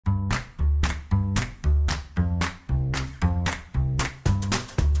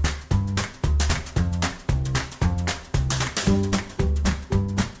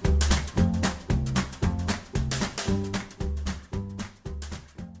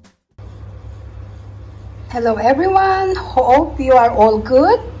Hello everyone, hope you are all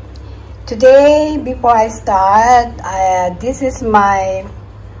good. Today, before I start, this is my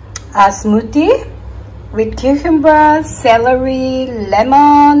smoothie with cucumber, celery,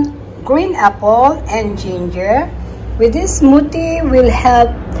 lemon, green apple, and ginger. With this smoothie will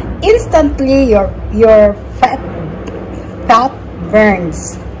help instantly your fat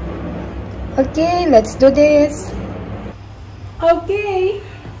burns. Okay, let's do this. Okay.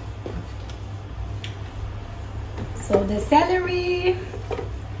 So the celery,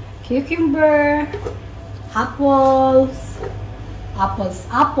 cucumber, apple,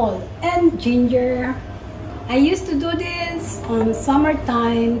 and ginger. I used to do this on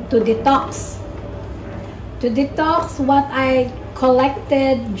summertime to detox. To detox what I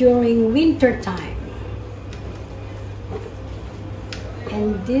collected during winter time.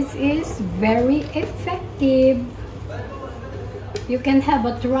 And this is very effective. You can have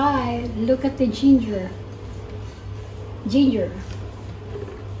a try. Look at the ginger.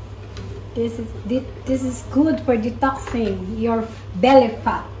 This is good for detoxing your belly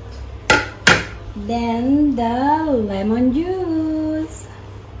fat. Then the lemon juice.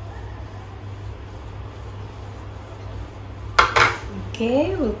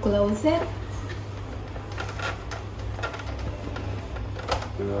 Okay, we'll close it.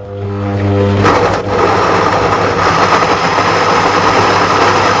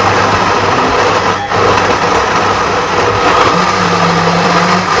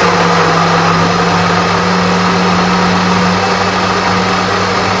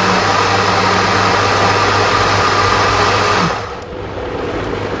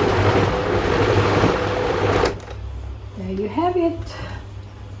 There you have it.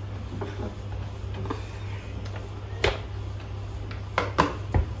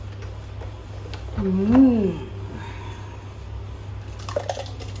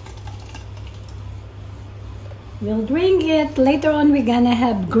 We'll drink it. Later on, we're gonna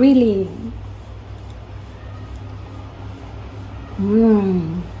have grilling.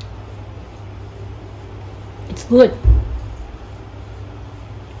 It's good.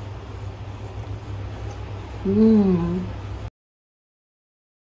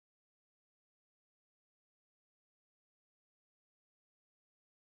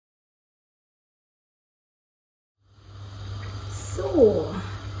 So,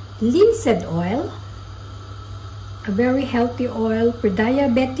 linseed oil, a very healthy oil for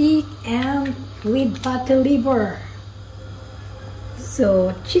diabetic and with fatty liver.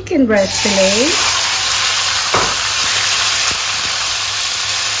 So, chicken breast fillet.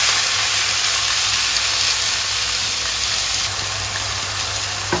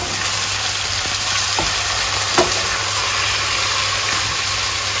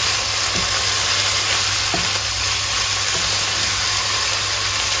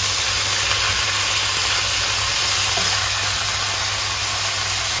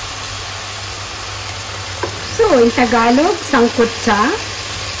 So, in Tagalog, sangkot siya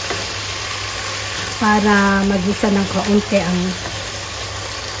para magisa ng kaunti ang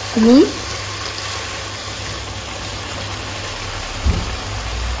meat.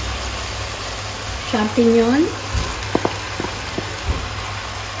 Champignon,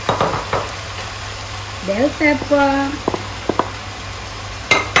 bell pepper,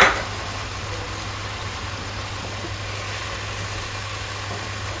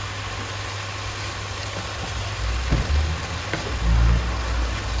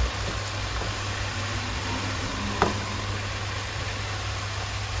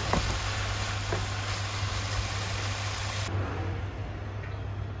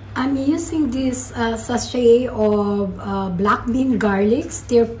 I'm using this sachet of black bean garlic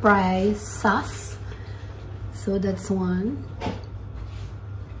stir fry sauce. So that's one.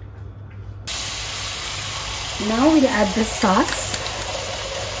 Now we'll add the sauce.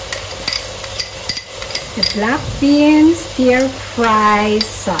 The black bean stir fry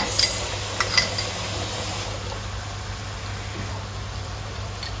sauce.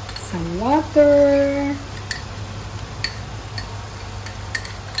 Some water.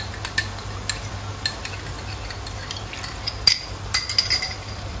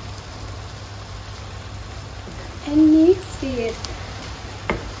 And mix it.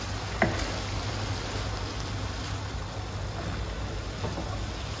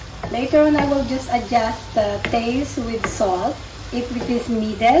 Later on, I will just adjust the taste with salt if it is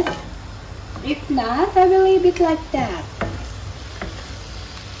needed. If not, I will leave it like that.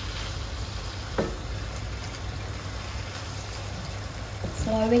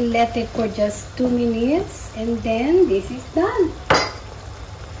 So I will let it for just 2 minutes and then this is done.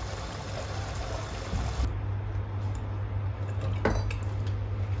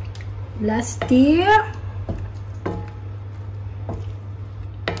 Last stir.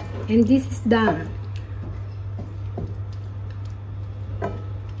 And this is done.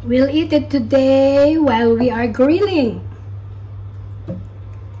 We'll eat it today while we are grilling.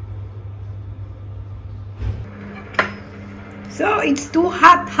 So it's too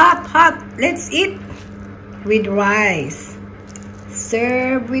hot. Let's eat with rice.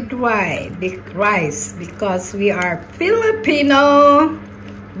 Serve with rice because we are Filipino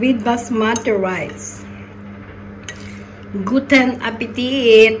with Basmati rice. Guten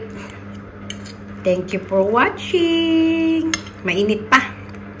Appetit! Thank you for watching. Mainit pa.